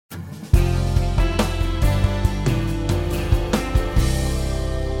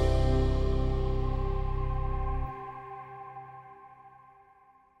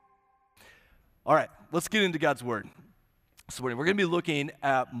All right, let's get into God's Word. So we're going to be looking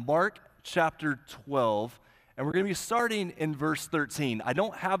at Mark chapter 12, and we're going to be starting in verse 13. I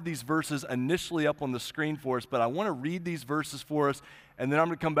don't have these verses initially up on the screen for us, but I want to read these verses for us, and then I'm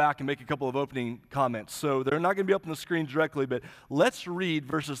going to come back and make a couple of opening comments. So they're not going to be up on the screen directly, but let's read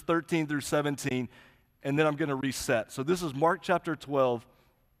verses 13 through 17, and then I'm going to reset. So this is Mark chapter 12,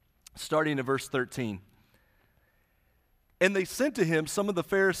 starting in verse 13. And they sent to him some of the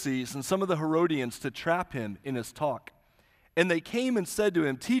Pharisees and some of the Herodians to trap him in his talk. And they came and said to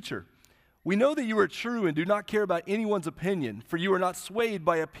him, "Teacher, we know that you are true and do not care about anyone's opinion, for you are not swayed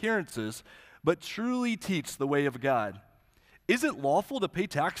by appearances, but truly teach the way of God. Is it lawful to pay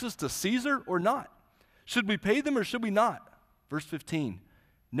taxes to Caesar or not? Should we pay them or should we not?" Verse 15,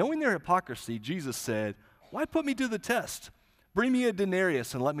 knowing their hypocrisy, Jesus said, "Why put me to the test? Bring me a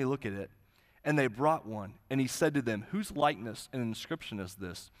denarius and let me look at it." And they brought one, and he said to them, "Whose likeness and inscription is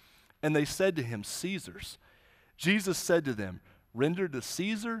this?" And they said to him, "Caesar's." Jesus said to them, "Render to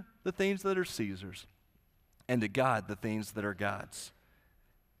Caesar the things that are Caesar's, and to God the things that are God's."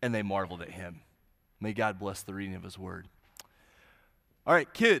 And they marveled at him. May God bless the reading of his word. All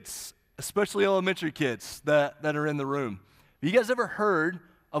right, kids, especially elementary kids that are in the room. Have you guys ever heard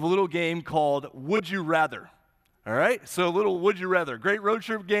of a little game called Would You Rather? All right, so a little Would You Rather. Great road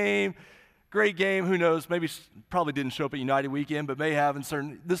trip game. Great game, who knows, maybe probably didn't show up at United Weekend, but may have in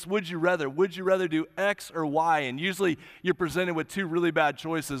certain, this would you rather do X or Y? And usually you're presented with two really bad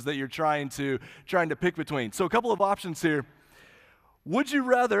choices that you're trying to pick between. So a couple of options here. Would you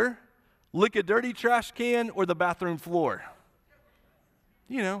rather lick a dirty trash can or the bathroom floor?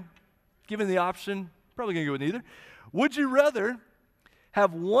 You know, given the option, probably gonna go with neither. Would you rather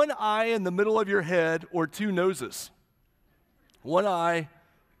have one eye in the middle of your head or two noses? One eye,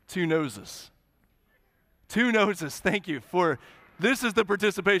 two noses. Two noses, thank you for, this is the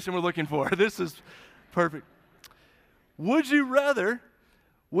participation we're looking for. This is perfect. Would you rather,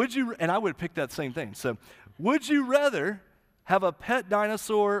 and I would pick that same thing. So, would you rather have a pet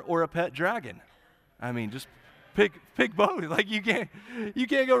dinosaur or a pet dragon? I mean, just pick both. Like you can't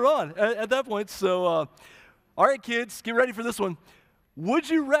go wrong at that point. So, all right, kids, get ready for this one. Would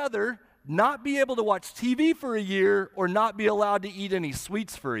you rather not be able to watch TV for a year or not be allowed to eat any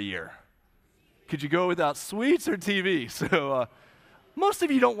sweets for a year? Could you go without sweets or TV? So most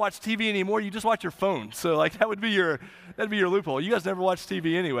of you don't watch TV anymore. You just watch your phone. So like that'd be your loophole. You guys never watch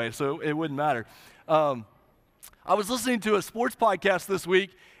TV anyway, so it wouldn't matter. I was listening to a sports podcast this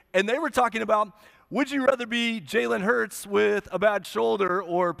week, and they were talking about, would you rather be Jalen Hurts with a bad shoulder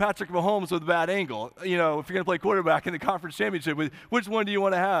or Patrick Mahomes with a bad ankle? You know, if you're going to play quarterback in the conference championship, which one do you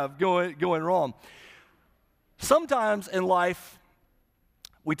want to have going wrong? Sometimes in life,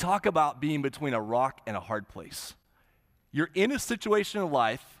 we talk about being between a rock and a hard place. You're in a situation in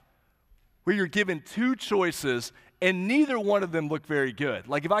life where you're given two choices, and neither one of them look very good.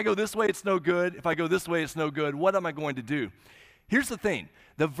 Like if I go this way, it's no good. If I go this way, it's no good. What am I going to do? Here's the thing.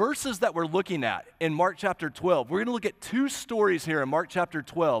 The verses that we're looking at in Mark chapter 12, we're going to look at two stories here in Mark chapter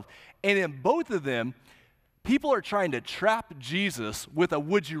 12, and in both of them, people are trying to trap Jesus with a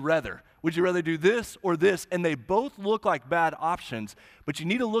would you rather. Would you rather do this or this? And they both look like bad options, but you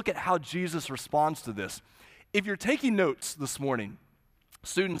need to look at how Jesus responds to this. If you're taking notes this morning,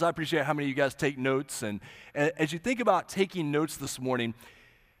 students, I appreciate how many of you guys take notes, and as you think about taking notes this morning,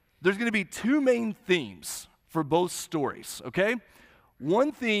 there's going to be two main themes for both stories, okay?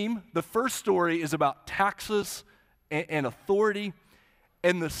 One theme, the first story, is about taxes and authority,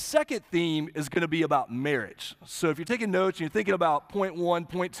 and the second theme is going to be about marriage. So if you're taking notes and you're thinking about point one,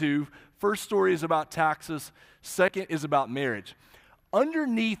 point two, first story is about taxes, second is about marriage.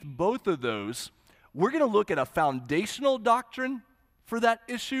 Underneath both of those, we're going to look at a foundational doctrine for that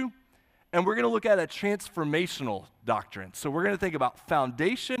issue, and we're going to look at a transformational doctrine. So we're going to think about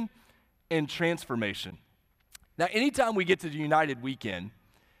foundation and transformation. Now, anytime we get to the United Weekend,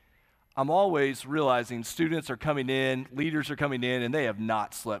 I'm always realizing students are coming in, leaders are coming in, and they have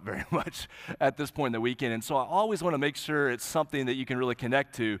not slept very much at this point in the weekend. And so I always want to make sure it's something that you can really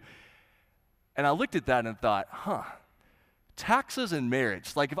connect to. And I looked at that and thought, taxes and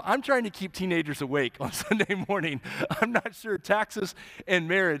marriage. Like if I'm trying to keep teenagers awake on Sunday morning, I'm not sure taxes and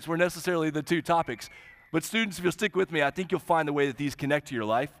marriage were necessarily the two topics. But students, if you'll stick with me, I think you'll find the way that these connect to your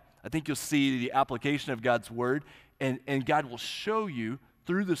life. I think you'll see the application of God's word, and God will show you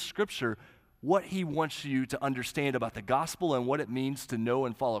through the scripture what he wants you to understand about the gospel and what it means to know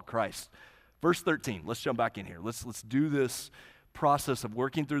and follow Christ. Verse 13, let's jump back in here. Let's do this process of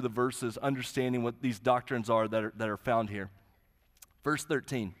working through the verses, understanding what these doctrines are that are found here. Verse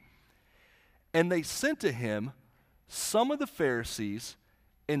 13, and they sent to him some of the Pharisees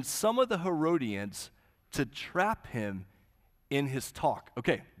and some of the Herodians to trap him in his talk.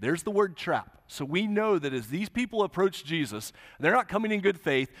 Okay, there's the word trap. So we know that as these people approach Jesus, they're not coming in good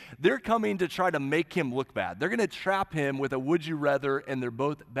faith. They're coming to try to make him look bad. They're going to trap him with a would you rather, and they're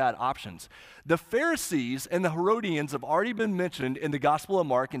both bad options. The Pharisees and the Herodians have already been mentioned in the Gospel of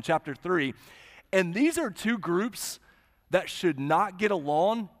Mark in chapter 3, and these are two groups that should not get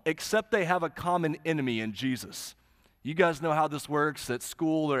along except they have a common enemy in Jesus. You guys know how this works at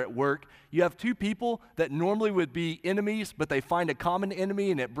school or at work. You have two people that normally would be enemies, but they find a common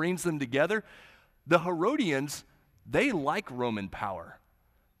enemy and it brings them together. The Herodians, they like Roman power.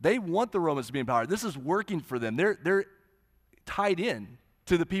 They want the Romans to be in power. This is working for them. They're tied in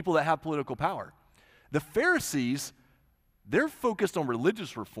to the people that have political power. The Pharisees, they're focused on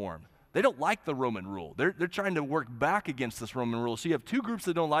religious reform. They don't like the Roman rule. They're trying to work back against this Roman rule. So you have two groups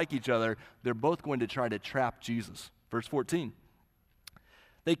that don't like each other. They're both going to try to trap Jesus. Verse 14,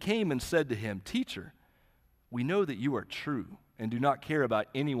 they came and said to him, "Teacher, we know that you are true and do not care about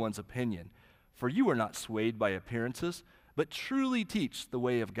anyone's opinion, for you are not swayed by appearances, but truly teach the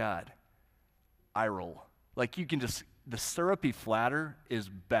way of God." Eye roll. Like you can just, the syrupy flatter is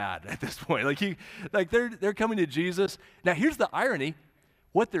bad at this point. They're coming to Jesus. Now here's the irony.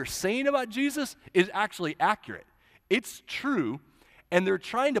 What they're saying about Jesus is actually accurate. It's true. And they're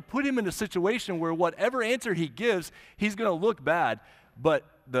trying to put him in a situation where whatever answer he gives, he's going to look bad. But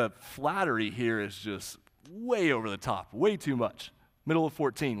the flattery here is just way over the top, way too much. Middle of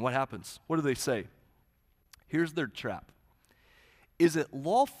 14, what happens? What do they say? Here's their trap. Is it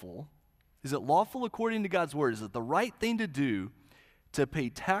lawful according to God's word? Is it the right thing to do to pay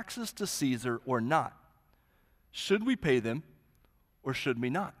taxes to Caesar or not? Should we pay them or should we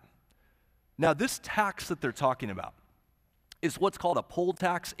not? Now, this tax that they're talking about is what's called a poll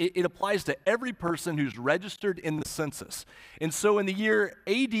tax. It applies to every person who's registered in the census. And so in the year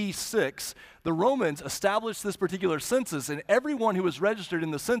AD 6, the Romans established this particular census, and everyone who was registered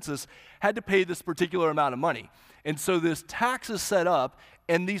in the census had to pay this particular amount of money. And so this tax is set up,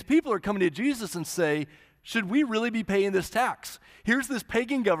 and these people are coming to Jesus and say, should we really be paying this tax? Here's this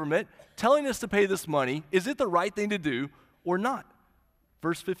pagan government telling us to pay this money. Is it the right thing to do or not?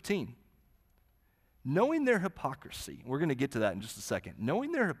 Verse 15. Knowing their hypocrisy, we're going to get to that in just a second.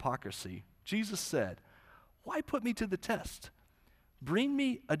 Knowing their hypocrisy, Jesus said, "Why put me to the test? Bring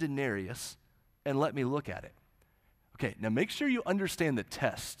me a denarius and let me look at it." Okay, now make sure you understand the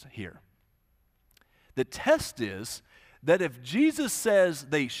test here. The test is that if Jesus says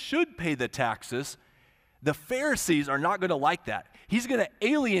they should pay the taxes, the Pharisees are not going to like that. He's going to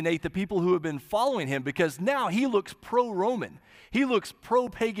alienate the people who have been following him because now he looks pro-Roman. He looks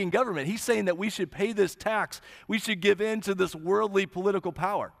pro-pagan government. He's saying that we should pay this tax. We should give in to this worldly political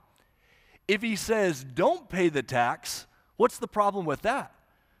power. If he says don't pay the tax, what's the problem with that?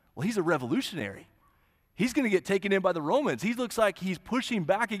 Well, he's a revolutionary. He's going to get taken in by the Romans. He looks like he's pushing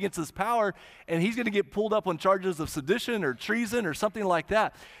back against this power, and he's going to get pulled up on charges of sedition or treason or something like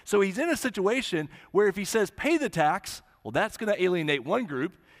that. So he's in a situation where if he says pay the tax, well, that's going to alienate one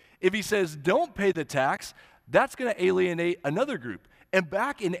group. If he says don't pay the tax, that's going to alienate another group. And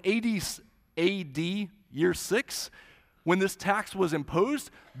back in AD year 6, when this tax was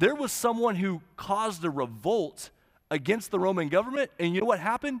imposed, there was someone who caused a revolt against the Roman government, and you know what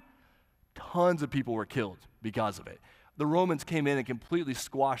happened? Tons of people were killed because of it. The Romans came in and completely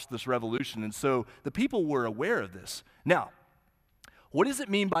squashed this revolution, and so the people were aware of this. Now, what does it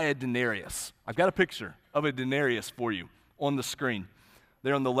mean by a denarius? I've got a picture of a denarius for you on the screen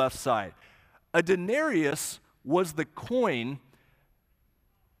there on the left side. A denarius was the coin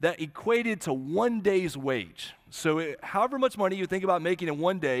that equated to 1 day's wage. So however much money you think about making in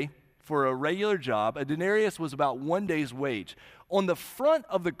 1 day for a regular job, a denarius was about 1 day's wage. On the front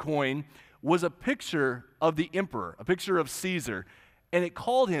of the coin was a picture of the emperor, a picture of Caesar, and it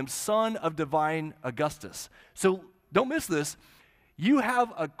called him Son of Divine Augustus. So don't miss this. You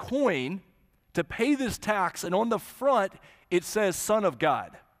have a coin to pay this tax, and on the front it says Son of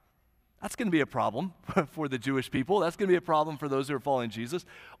God. That's going to be a problem for the Jewish people. That's going to be a problem for those who are following Jesus.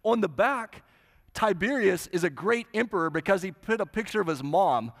 On the back, Tiberius is a great emperor because he put a picture of his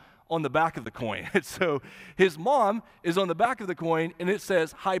mom on the back of the coin. So his mom is on the back of the coin, and it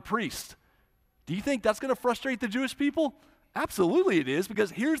says high priest. Do you think that's going to frustrate the Jewish people? Absolutely it is,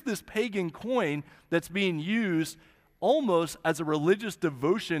 because here's this pagan coin that's being used almost as a religious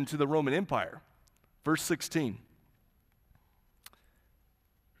devotion to the Roman Empire. Verse 16.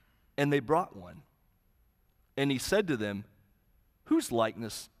 And they brought one, and he said to them, "Whose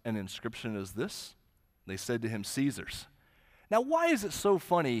likeness and inscription is this?" They said to him, "Caesar's." Now, why is it so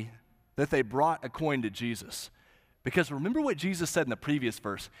funny that they brought a coin to Jesus? Because remember what Jesus said in the previous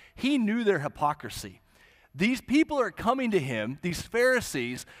verse. He knew their hypocrisy. These people are coming to him, these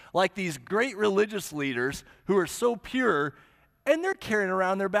Pharisees, like these great religious leaders who are so pure, and they're carrying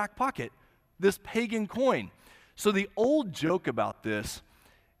around in their back pocket this pagan coin. So the old joke about this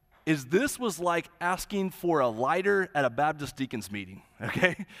is this was like asking for a lighter at a Baptist deacons meeting,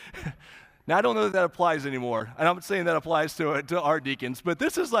 okay? Now, I don't know that applies anymore, and I'm not saying that applies to our deacons, but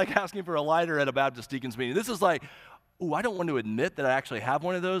this is like asking for a lighter at a Baptist deacons meeting. This is like, ooh, I don't want to admit that I actually have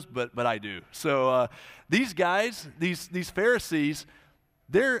one of those, but I do. So these guys, these Pharisees,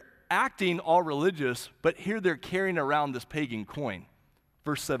 they're acting all religious, but here they're carrying around this pagan coin.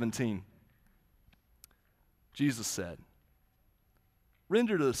 Verse 17, Jesus said,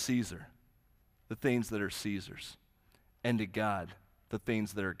 "Render to Caesar the things that are Caesar's, and to God the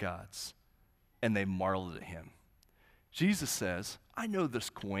things that are God's." And they marveled at him. Jesus says, I know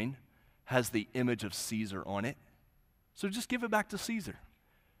this coin has the image of Caesar on it, so just give it back to Caesar.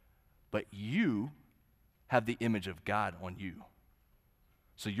 But you have the image of God on you.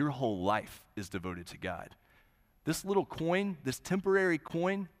 So your whole life is devoted to God. This little coin, this temporary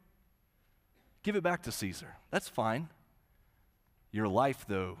coin, give it back to Caesar. That's fine. Your life,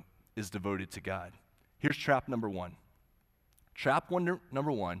 though, is devoted to God. Here's trap number one.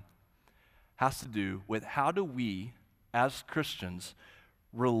 Number one has to do with how do we, as Christians,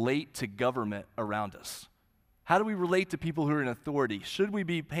 relate to government around us? How do we relate to people who are in authority? Should we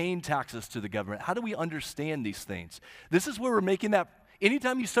be paying taxes to the government? How do we understand these things? This is where we're making that.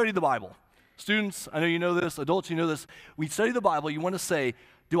 Anytime you study the Bible, students, I know you know this, adults, you know this, we study the Bible, you want to say,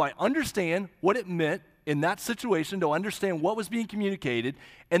 do I understand what it meant in that situation? Do I understand what was being communicated?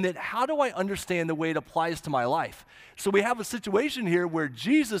 And then how do I understand the way it applies to my life? So we have a situation here where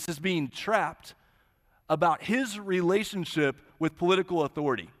Jesus is being trapped about his relationship with political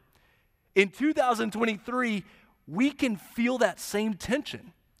authority. In 2023, we can feel that same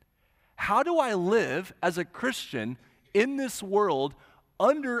tension. How do I live as a Christian in this world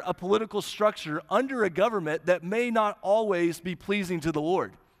under a political structure, under a government that may not always be pleasing to the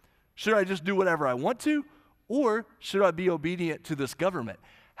Lord? Should I just do whatever I want to, or should I be obedient to this government?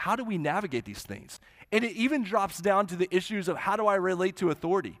 How do we navigate these things? And it even drops down to the issues of how do I relate to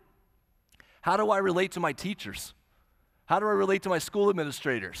authority? How do I relate to my teachers? How do I relate to my school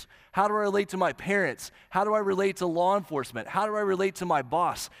administrators? How do I relate to my parents? How do I relate to law enforcement? How do I relate to my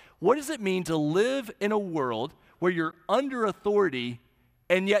boss? What does it mean to live in a world where you're under authority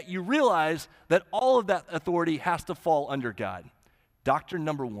and yet you realize that all of that authority has to fall under God? Doctrine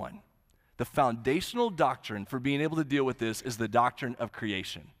number one, the foundational doctrine for being able to deal with this is the doctrine of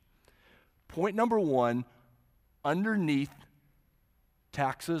creation. Point number one, underneath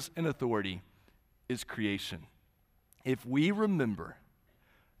taxes and authority is creation. If we remember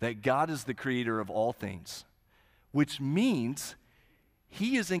that God is the creator of all things, which means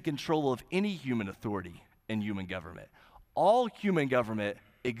he is in control of any human authority and human government. All human government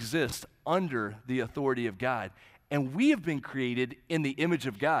exists under the authority of God. And we have been created in the image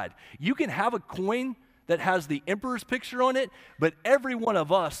of God. You can have a coin that has the emperor's picture on it, but every one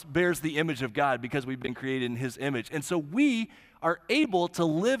of us bears the image of God because we've been created in his image. And so we are able to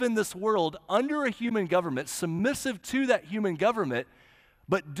live in this world under a human government, submissive to that human government,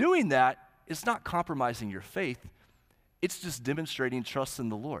 but doing that is not compromising your faith. It's just demonstrating trust in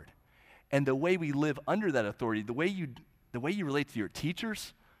the Lord. And the way we live under that authority, the way you relate to your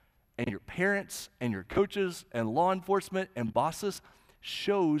teachers, and your parents and your coaches and law enforcement and bosses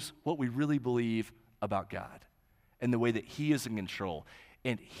shows what we really believe about God and the way that he is in control.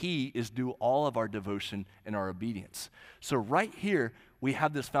 And he is due all of our devotion and our obedience. So right here, we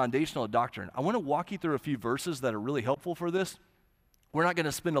have this foundational doctrine. I want to walk you through a few verses that are really helpful for this. We're not going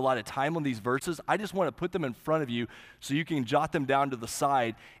to spend a lot of time on these verses. I just want to put them in front of you so you can jot them down to the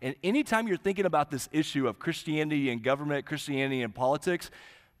side. And anytime you're thinking about this issue of Christianity and government, Christianity and politics,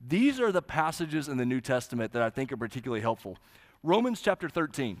 these are the passages in the New Testament that I think are particularly helpful. Romans chapter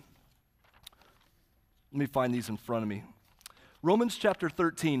 13. Let me find these in front of me. Romans chapter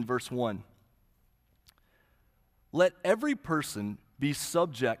 13, verse 1. Let every person be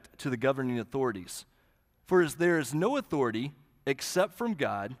subject to the governing authorities, for as there is no authority except from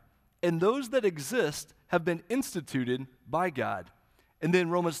God, and those that exist have been instituted by God. And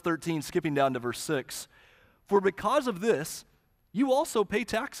then Romans 13, skipping down to verse 6. For because of this, you also pay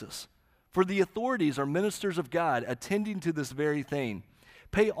taxes, for the authorities are ministers of God, attending to this very thing.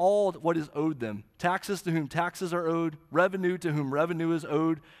 Pay all what is owed them, taxes to whom taxes are owed, revenue to whom revenue is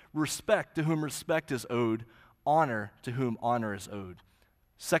owed, respect to whom respect is owed, honor to whom honor is owed.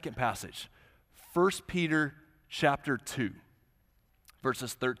 Second passage, 1 Peter chapter 2,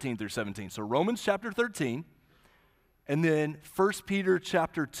 verses 13 through 17. So Romans chapter 13, And then 1 Peter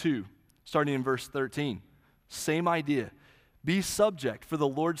chapter 2, starting in verse 13. Same idea. Be subject for the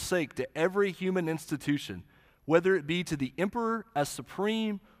Lord's sake to every human institution, whether it be to the emperor as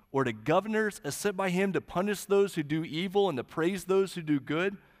supreme or to governors as sent by him to punish those who do evil and to praise those who do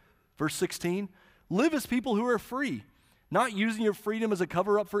good. Verse 16, live as people who are free, not using your freedom as a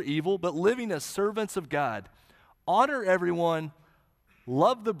cover-up for evil, but living as servants of God. Honor everyone,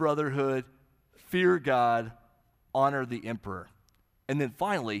 love the brotherhood, fear God, honor the emperor. And then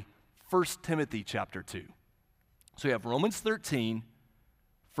finally, 1 Timothy chapter 2. So you have Romans 13,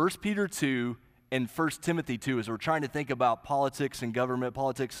 1 Peter 2, and 1 Timothy 2 as we're trying to think about politics and government,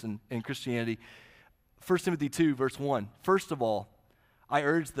 politics and Christianity. 1 Timothy 2, verse 1. First of all, I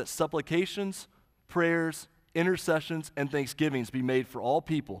urge that supplications, prayers, intercessions, and thanksgivings be made for all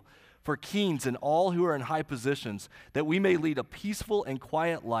people, for kings and all who are in high positions, that we may lead a peaceful and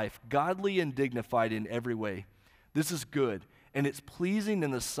quiet life, godly and dignified in every way. This is good, and it's pleasing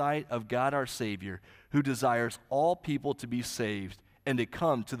in the sight of God our Savior, who desires all people to be saved and to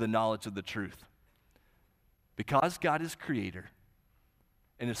come to the knowledge of the truth. Because God is creator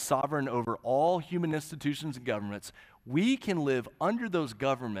and is sovereign over all human institutions and governments, we can live under those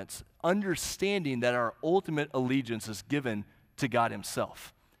governments, understanding that our ultimate allegiance is given to God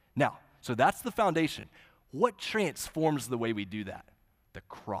himself. Now, so that's the foundation. What transforms the way we do that? The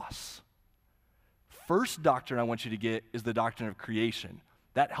cross. First doctrine I want you to get is the doctrine of creation.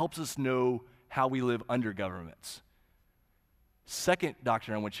 That helps us know how we live under governments. Second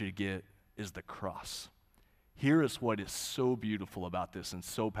doctrine I want you to get is the cross. Here is what is so beautiful about this and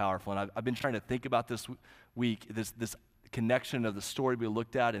so powerful. And I've been trying to think about this week, this connection of the story we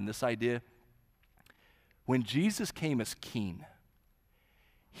looked at and this idea. When Jesus came as king,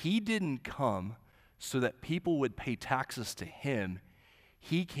 he didn't come so that people would pay taxes to him.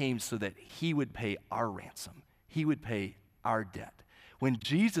 He came so that he would pay our ransom. He would pay our debt. When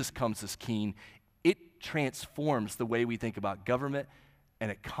Jesus comes as king, it transforms the way we think about government and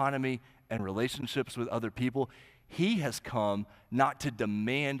economy and relationships with other people. He has come not to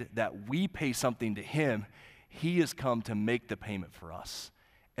demand that we pay something to him. He has come to make the payment for us.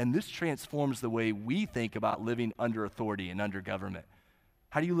 And this transforms the way we think about living under authority and under government.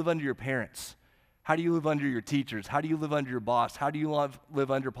 How do you live under your parents? How do you live under your teachers? How do you live under your boss? How do you live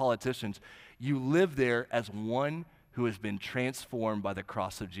under politicians? You live there as one who has been transformed by the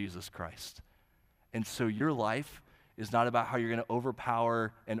cross of Jesus Christ. And so your life is not about how you're going to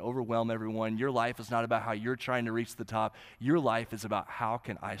overpower and overwhelm everyone. Your life is not about how you're trying to reach the top. Your life is about how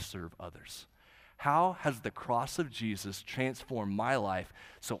can I serve others? How has the cross of Jesus transformed my life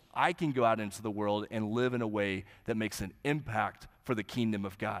so I can go out into the world and live in a way that makes an impact for the kingdom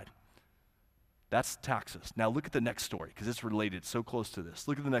of God? That's taxes. Now look at the next story because it's related so close to this.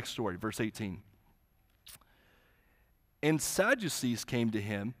 Look at the next story, verse 18. And Sadducees came to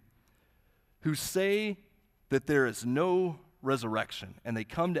him who say that there is no resurrection, and they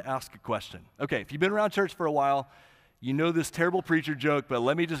come to ask a question. Okay, if you've been around church for a while, you know this terrible preacher joke, but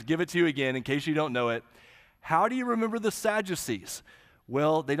let me just give it to you again in case you don't know it. How do you remember the Sadducees?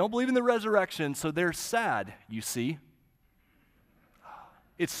 Well, they don't believe in the resurrection, so they're sad, you see.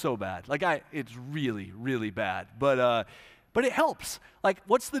 It's so bad. It's really, really bad. But it helps.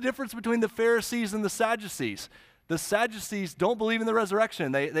 What's the difference between the Pharisees and the Sadducees? The Sadducees don't believe in the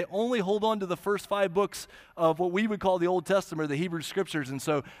resurrection. They only hold on to the first 5 books of what we would call the Old Testament or the Hebrew Scriptures. And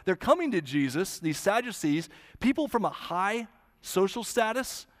so they're coming to Jesus, these Sadducees, people from a high social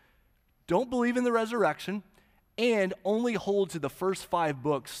status, don't believe in the resurrection, and only hold to the first 5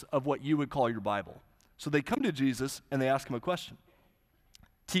 books of what you would call your Bible. So they come to Jesus and they ask him a question.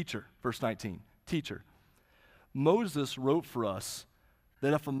 Teacher, verse 19, teacher, Moses wrote for us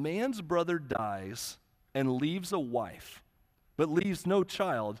that if a man's brother dies and leaves a wife, but leaves no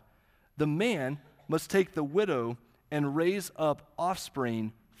child, the man must take the widow and raise up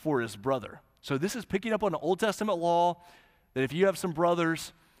offspring for his brother. So this is picking up on the Old Testament law that if you have some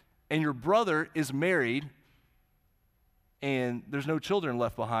brothers and your brother is married and there's no children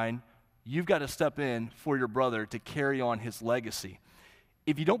left behind, you've got to step in for your brother to carry on his legacy.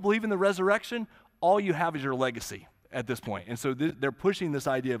 If you don't believe in the resurrection, all you have is your legacy at this point. And so they're pushing this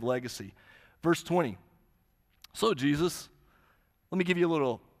idea of legacy. Verse 20. So Jesus, let me give you a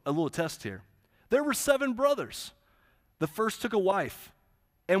little test here. There were 7 brothers. The first took a wife,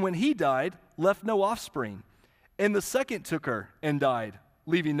 and when he died, left no offspring. And the second took her and died,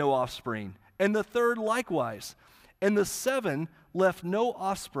 leaving no offspring. And the third likewise. And the 7 left no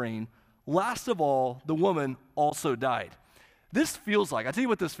offspring. Last of all, the woman also died. This feels like, I'll tell you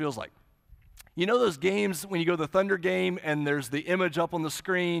what this feels like. You know those games when you go to the Thunder game and there's the image up on the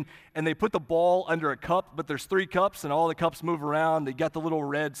screen and they put the ball under a cup, but there's 3 cups and all the cups move around. They got the little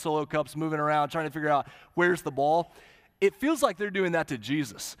red solo cups moving around trying to figure out where's the ball. It feels like they're doing that to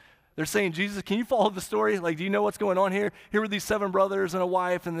Jesus. They're saying, Jesus, can you follow the story? Like, do you know what's going on here? Here were these 7 brothers and a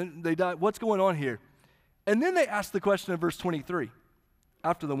wife and then they died. What's going on here? And then they ask the question in verse 23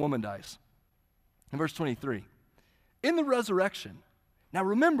 after the woman dies. In verse 23, in the resurrection. Now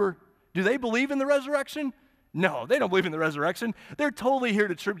remember, do they believe in the resurrection? No, they don't believe in the resurrection. They're totally here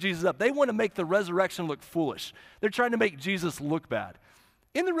to trip Jesus up. They want to make the resurrection look foolish. They're trying to make Jesus look bad.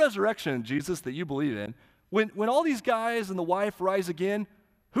 In the resurrection, Jesus, that you believe in, when all these guys and the wife rise again,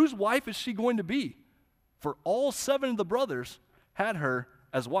 whose wife is she going to be? For all 7 of the brothers had her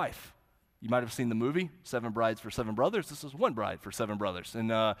as wife. You might have seen the movie, 7 Brides for 7 Brothers. This is 1 bride for 7 brothers. And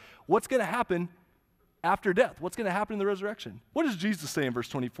what's going to happen after death? What's going to happen in the resurrection? What does Jesus say in verse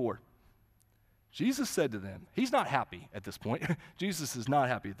 24? Jesus said to them, he's not happy at this point. Jesus is not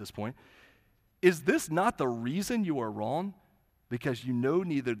happy at this point. Is this not the reason you are wrong? Because you know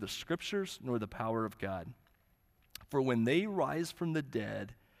neither the scriptures nor the power of God. For when they rise from the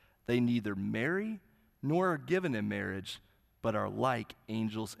dead, they neither marry nor are given in marriage, but are like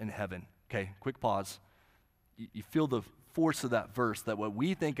angels in heaven. Okay, quick pause. You feel the force of that verse, that what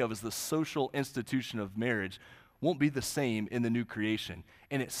we think of as the social institution of marriage won't be the same in the new creation.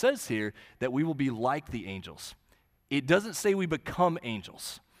 And it says here that we will be like the angels. It doesn't say we become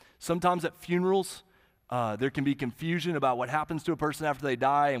angels. Sometimes at funerals, there can be confusion about what happens to a person after they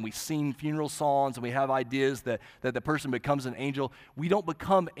die, and we sing funeral songs, and we have ideas that the person becomes an angel. We don't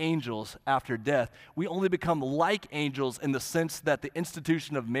become angels after death. We only become like angels in the sense that the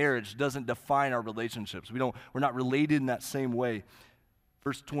institution of marriage doesn't define our relationships. We're not related in that same way.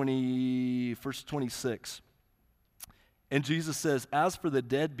 Verse 26. And Jesus says, as for the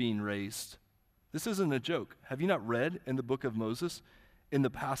dead being raised, this isn't a joke. Have you not read in the book of Moses, in the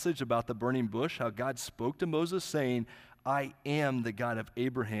passage about the burning bush, how God spoke to Moses saying, I am the God of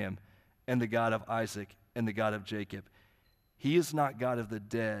Abraham and the God of Isaac and the God of Jacob. He is not God of the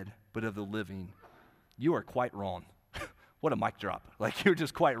dead, but of the living. You are quite wrong. What a mic drop. Like, you're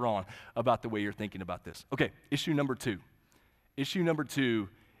just quite wrong about the way you're thinking about this. Okay, issue number 2. Issue number 2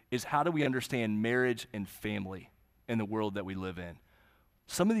 is, how do we understand marriage and family in the world that we live in?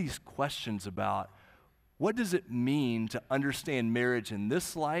 Some of these questions about what does it mean to understand marriage in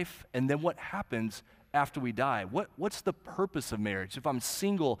this life, and then what happens after we die? What's the purpose of marriage? If I'm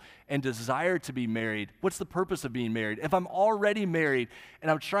single and desire to be married, what's the purpose of being married? If I'm already married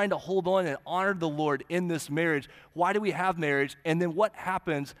and I'm trying to hold on and honor the Lord in this marriage, why do we have marriage? And then what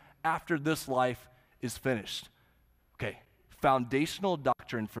happens after this life is finished? Okay, foundational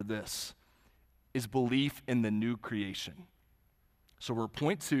doctrine for this is belief in the new creation. So we're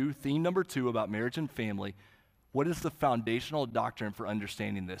point 2, theme number 2 about marriage and family. What is the foundational doctrine for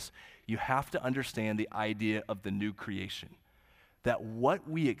understanding this? You have to understand the idea of the new creation. That what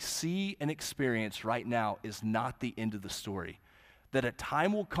we see and experience right now is not the end of the story. That a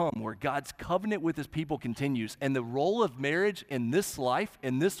time will come where God's covenant with his people continues, and the role of marriage in this life,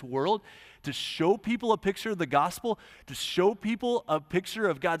 in this world, to show people a picture of the gospel, to show people a picture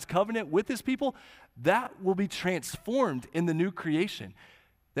of God's covenant with his people, that will be transformed in the new creation.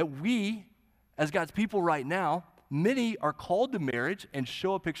 That we, as God's people right now, many are called to marriage and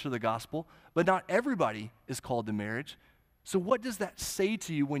show a picture of the gospel, but not everybody is called to marriage. So what does that say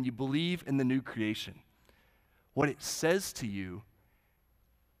to you when you believe in the new creation? What it says to you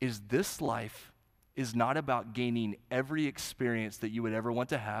is this life is not about gaining every experience that you would ever want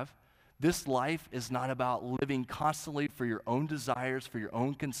to have. This life is not about living constantly for your own desires, for your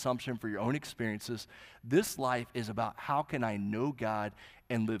own consumption, for your own experiences. This life is about how can I know God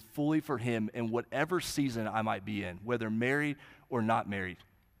and live fully for him in whatever season I might be in, whether married or not married.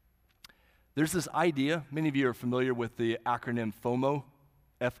 There's this idea, many of you are familiar with the acronym FOMO,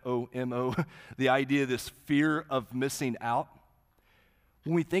 F-O-M-O, the idea, this fear of missing out.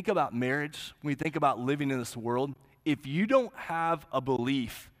 When we think about marriage, when we think about living in this world, if you don't have a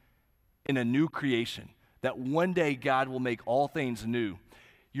belief in a new creation, that one day God will make all things new,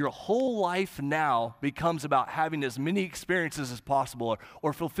 your whole life now becomes about having as many experiences as possible,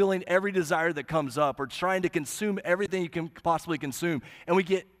 or fulfilling every desire that comes up, or trying to consume everything you can possibly consume. And we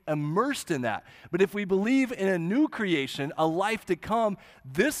get immersed in that. But if we believe in a new creation, a life to come,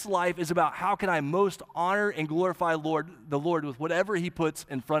 this life is about how can I most honor and glorify the Lord with whatever he puts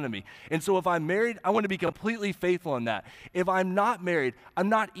in front of me. And so if I'm married, I want to be completely faithful in that. If I'm not married, I'm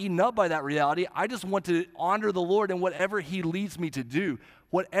not eaten up by that reality. I just want to honor the Lord in whatever he leads me to do.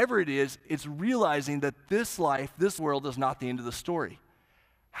 Whatever it is, it's realizing that this life, this world is not the end of the story.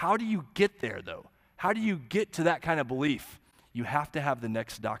 How do you get there, though? How do you get to that kind of belief? You have to have the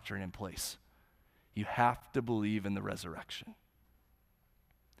next doctrine in place. You have to believe in the resurrection.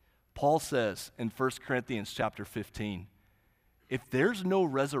 Paul says in 1 Corinthians chapter 15, if there's no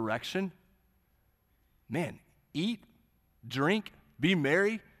resurrection, man, eat, drink, be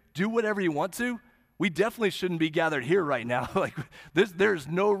merry, do whatever you want to. We definitely shouldn't be gathered here right now. There's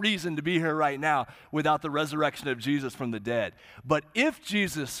no reason to be here right now without the resurrection of Jesus from the dead. But if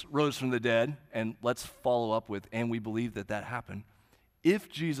Jesus rose from the dead, and let's follow up with, and we believe that that happened, if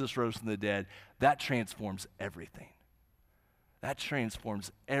Jesus rose from the dead, that transforms everything. That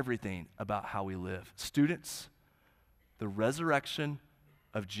transforms everything about how we live. Students, the resurrection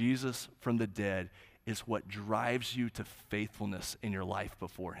of Jesus from the dead is what drives you to faithfulness in your life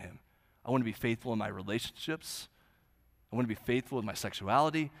before him. I want to be faithful in my relationships. I want to be faithful with my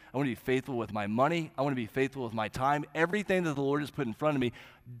sexuality. I want to be faithful with my money. I want to be faithful with my time. Everything that the Lord has put in front of me,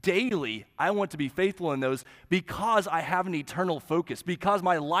 daily, I want to be faithful in those because I have an eternal focus, because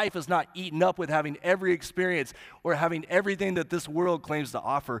my life is not eaten up with having every experience or having everything that this world claims to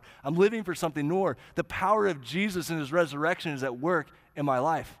offer. I'm living for something more. The power of Jesus and his resurrection is at work in my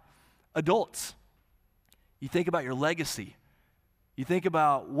life. Adults, you think about your legacy. You think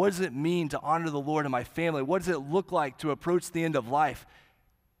about, what does it mean to honor the Lord in my family? What does it look like to approach the end of life?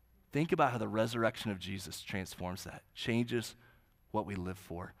 Think about how the resurrection of Jesus transforms that, changes what we live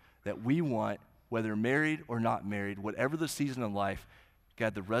for. That we want, whether married or not married, whatever the season of life,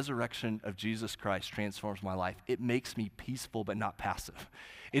 God, the resurrection of Jesus Christ transforms my life. It makes me peaceful but not passive.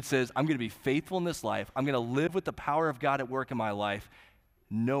 It says, I'm going to be faithful in this life. I'm going to live with the power of God at work in my life,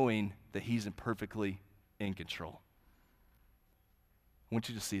 knowing that he's perfectly in control. I want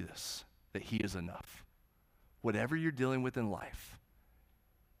you to see this, that he is enough. Whatever you're dealing with in life,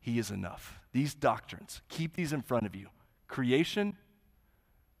 he is enough. These doctrines, keep these in front of you. Creation,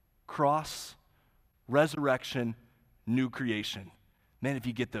 cross, resurrection, new creation. Man, if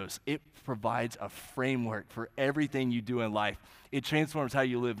you get those, it provides a framework for everything you do in life. It transforms how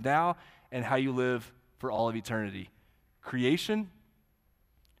you live now and how you live for all of eternity. Creation,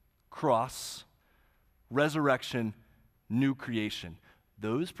 cross, resurrection, new creation.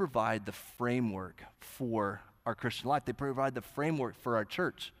 Those provide the framework for our Christian life. They provide the framework for our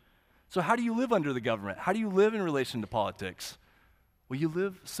church. So how do you live under the government? How do you live in relation to politics? Well, you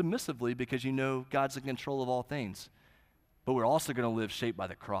live submissively because you know God's in control of all things. But we're also going to live shaped by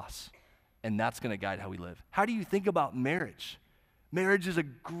the cross, and that's going to guide how we live. How do you think about marriage? Marriage is a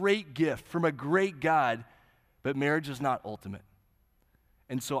great gift from a great God, but marriage is not ultimate.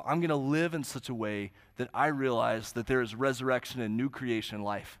 And so I'm going to live in such a way that I realize that there is resurrection and new creation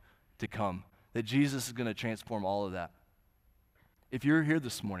life to come, that Jesus is going to transform all of that. If you're here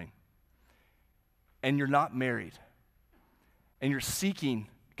this morning and you're not married and you're seeking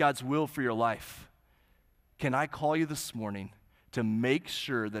God's will for your life, can I call you this morning to make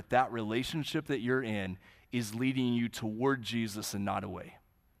sure that that relationship that you're in is leading you toward Jesus and not away?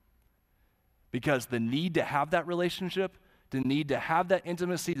 Because the need to have that relationship, the need to have that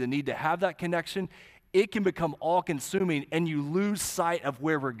intimacy, the need to have that connection, it can become all-consuming, and you lose sight of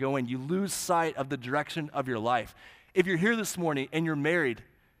where we're going. You lose sight of the direction of your life. If you're here this morning and you're married,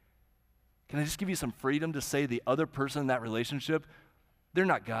 can I just give you some freedom to say the other person in that relationship, they're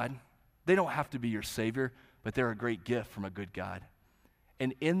not God. They don't have to be your Savior, but they're a great gift from a good God.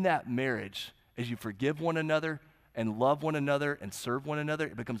 And in that marriage, as you forgive one another and love one another and serve one another,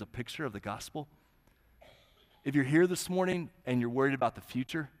 it becomes a picture of the gospel. If you're here this morning and you're worried about the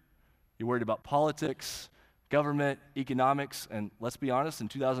future, you're worried about politics, government, economics, and let's be honest, in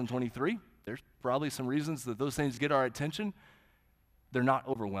 2023, there's probably some reasons that those things get our attention. They're not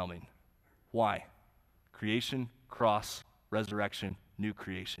overwhelming. Why? Creation, cross, resurrection, new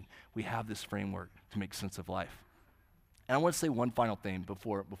creation. We have this framework to make sense of life. And I want to say one final thing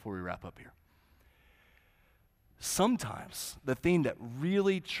before we wrap up here. Sometimes the thing that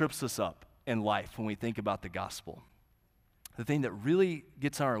really trips us up in life when we think about the gospel, the thing that really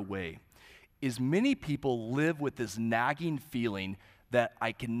gets in our way, is many people live with this nagging feeling that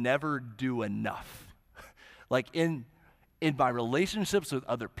I can never do enough. Like in my relationships with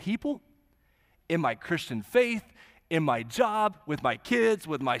other people, in my Christian faith, in my job, with my kids,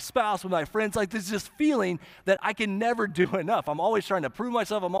 with my spouse, with my friends, like there's this feeling that I can never do enough. I'm always trying to prove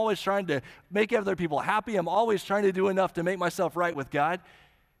myself. I'm always trying to make other people happy. I'm always trying to do enough to make myself right with God.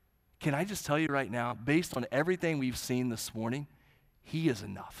 Can I just tell you right now, based on everything we've seen this morning, he is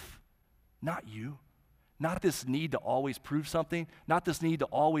enough. Not you. Not this need to always prove something, not this need to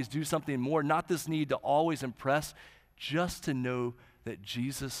always do something more, not this need to always impress, just to know that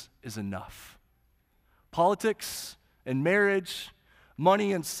Jesus is enough. Politics and marriage,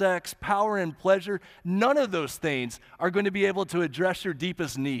 money and sex, power and pleasure, none of those things are going to be able to address your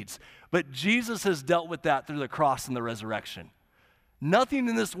deepest needs. But Jesus has dealt with that through the cross and the resurrection. Nothing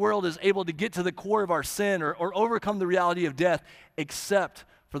in this world is able to get to the core of our sin or overcome the reality of death except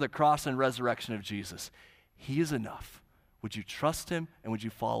for the cross and resurrection of Jesus. He is enough. Would you trust him and would you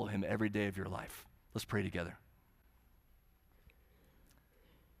follow him every day of your life? Let's pray together.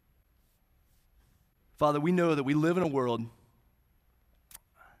 Father, we know that we live in a world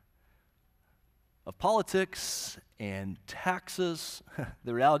of politics and taxes.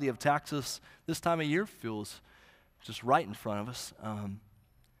 The reality of taxes this time of year feels just right in front of us.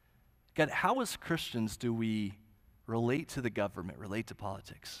 God, how as Christians do we relate to the government, relate to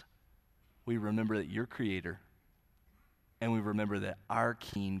politics? We remember that you're creator, and we remember that our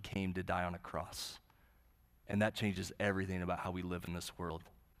King came to die on a cross. And that changes everything about how we live in this world.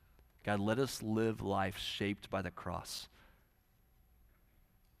 God, let us live life shaped by the cross.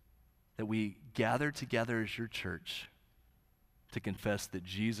 That we gather together as your church to confess that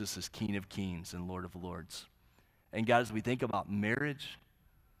Jesus is King of Kings and Lord of Lords. And God, as we think about marriage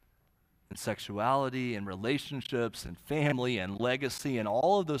and sexuality and relationships and family and legacy and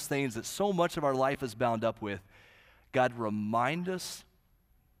all of those things that so much of our life is bound up with, God, remind us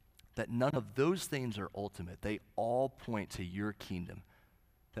that none of those things are ultimate. They all point to your kingdom.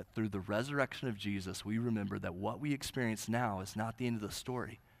 That through the resurrection of Jesus, we remember that what we experience now is not the end of the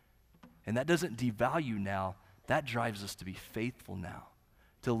story. And that doesn't devalue now. That drives us to be faithful now,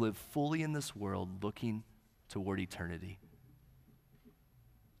 to live fully in this world looking toward eternity.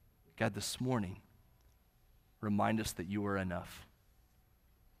 God, this morning, remind us that you are enough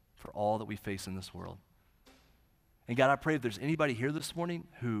for all that we face in this world. And God, I pray if there's anybody here this morning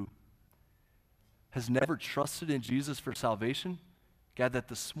who has never trusted in Jesus for salvation, God, that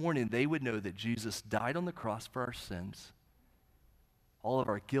this morning they would know that Jesus died on the cross for our sins, all of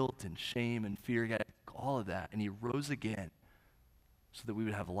our guilt and shame and fear, God, all of that, and he rose again so that we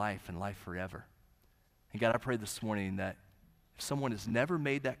would have life and life forever. And God, I pray this morning that if someone has never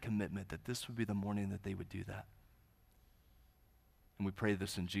made that commitment, that this would be the morning that they would do that. And we pray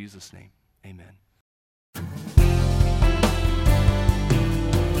this in Jesus' name. Amen.